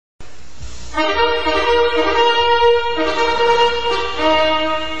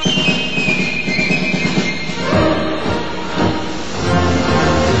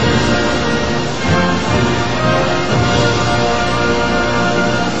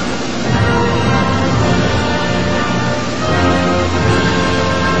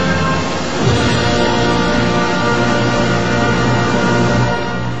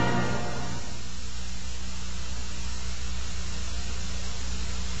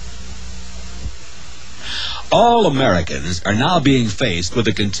All Americans are now being faced with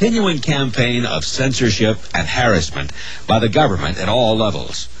a continuing campaign of censorship and harassment by the government at all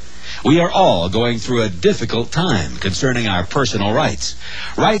levels. We are all going through a difficult time concerning our personal rights,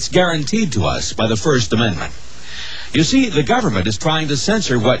 rights guaranteed to us by the First Amendment. You see, the government is trying to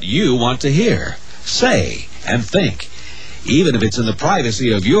censor what you want to hear, say, and think, even if it's in the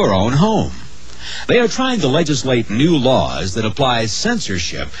privacy of your own home. They are trying to legislate new laws that apply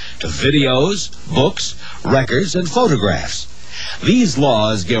censorship to videos, books, records, and photographs. These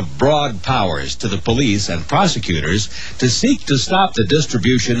laws give broad powers to the police and prosecutors to seek to stop the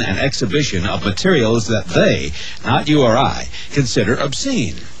distribution and exhibition of materials that they, not you or I, consider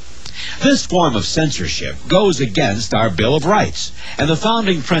obscene. This form of censorship goes against our Bill of Rights and the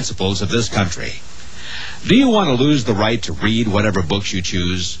founding principles of this country. Do you want to lose the right to read whatever books you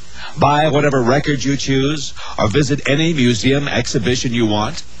choose, buy whatever records you choose, or visit any museum exhibition you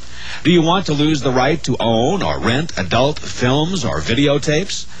want? Do you want to lose the right to own or rent adult films or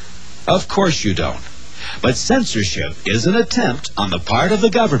videotapes? Of course you don't. But censorship is an attempt on the part of the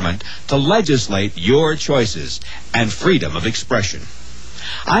government to legislate your choices and freedom of expression.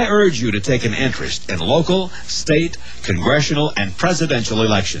 I urge you to take an interest in local, state, congressional, and presidential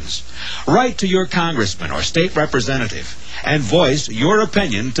elections. Write to your congressman or state representative and voice your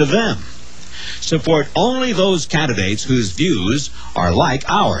opinion to them. Support only those candidates whose views are like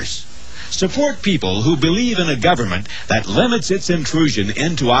ours. Support people who believe in a government that limits its intrusion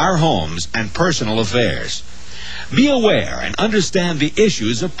into our homes and personal affairs. Be aware and understand the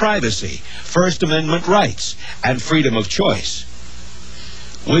issues of privacy, First Amendment rights, and freedom of choice.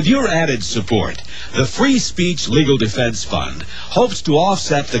 With your added support, the Free Speech Legal Defense Fund hopes to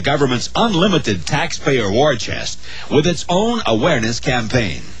offset the government's unlimited taxpayer war chest with its own awareness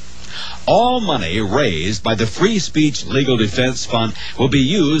campaign. All money raised by the Free Speech Legal Defense Fund will be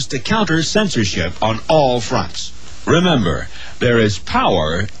used to counter censorship on all fronts. Remember, there is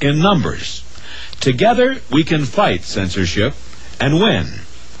power in numbers. Together, we can fight censorship and win.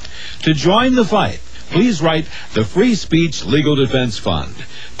 To join the fight, please write the Free Speech Legal Defense Fund,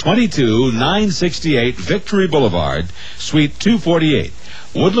 22968 Victory Boulevard, Suite 248,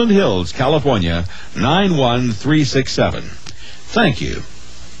 Woodland Hills, California, 91367. Thank you.